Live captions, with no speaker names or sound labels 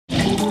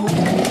Go.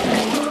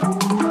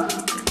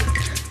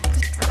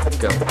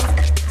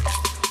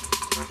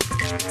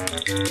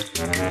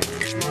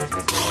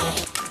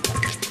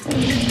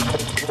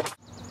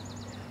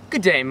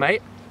 Good day,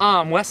 mate.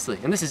 I'm Wesley,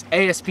 and this is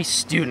ASP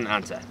Student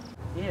Hunter.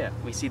 Here,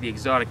 we see the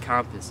exotic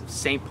campus of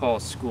St.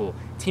 Paul's School,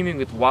 teeming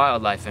with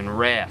wildlife and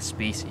rare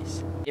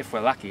species. If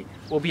we're lucky,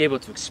 we'll be able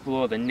to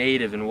explore the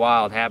native and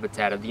wild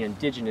habitat of the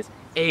indigenous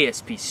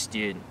ASP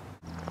student.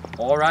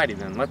 Alrighty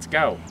then, let's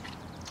go.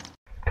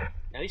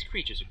 Now these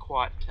creatures are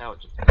quite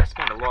intelligent, and they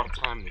spend a lot of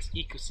time in this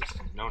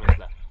ecosystem known as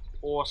the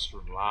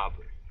Ostrom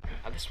Library.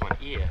 Now this one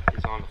here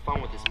is on the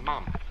phone with his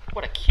mum.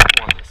 What a cute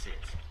one this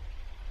is.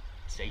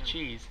 Say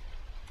cheese.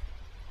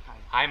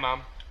 Hi,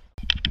 Mum.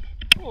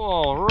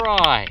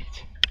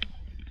 Alright.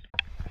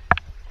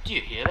 Do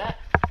you hear that?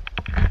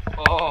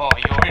 Oh,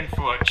 you're in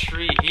for a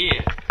treat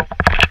here.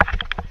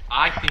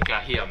 I think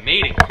I hear a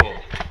mating call.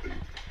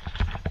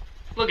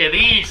 Look at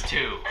these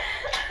two.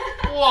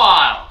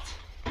 Wild.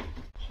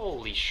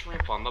 Holy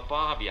shrimp on the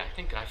barbie. I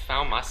think I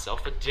found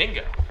myself a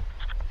dingo.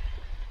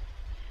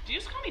 Do you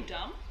just call me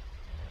dumb?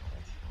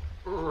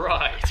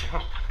 Right.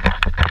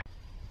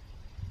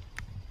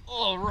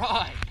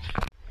 Alright.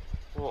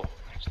 Oh,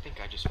 I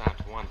think I just found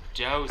one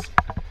dozing.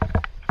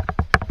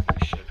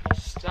 You should be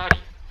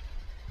studying.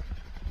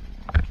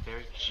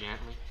 Very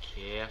gently,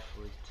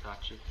 carefully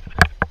touch it.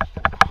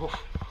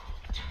 Oh,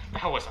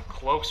 that was a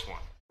close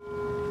one.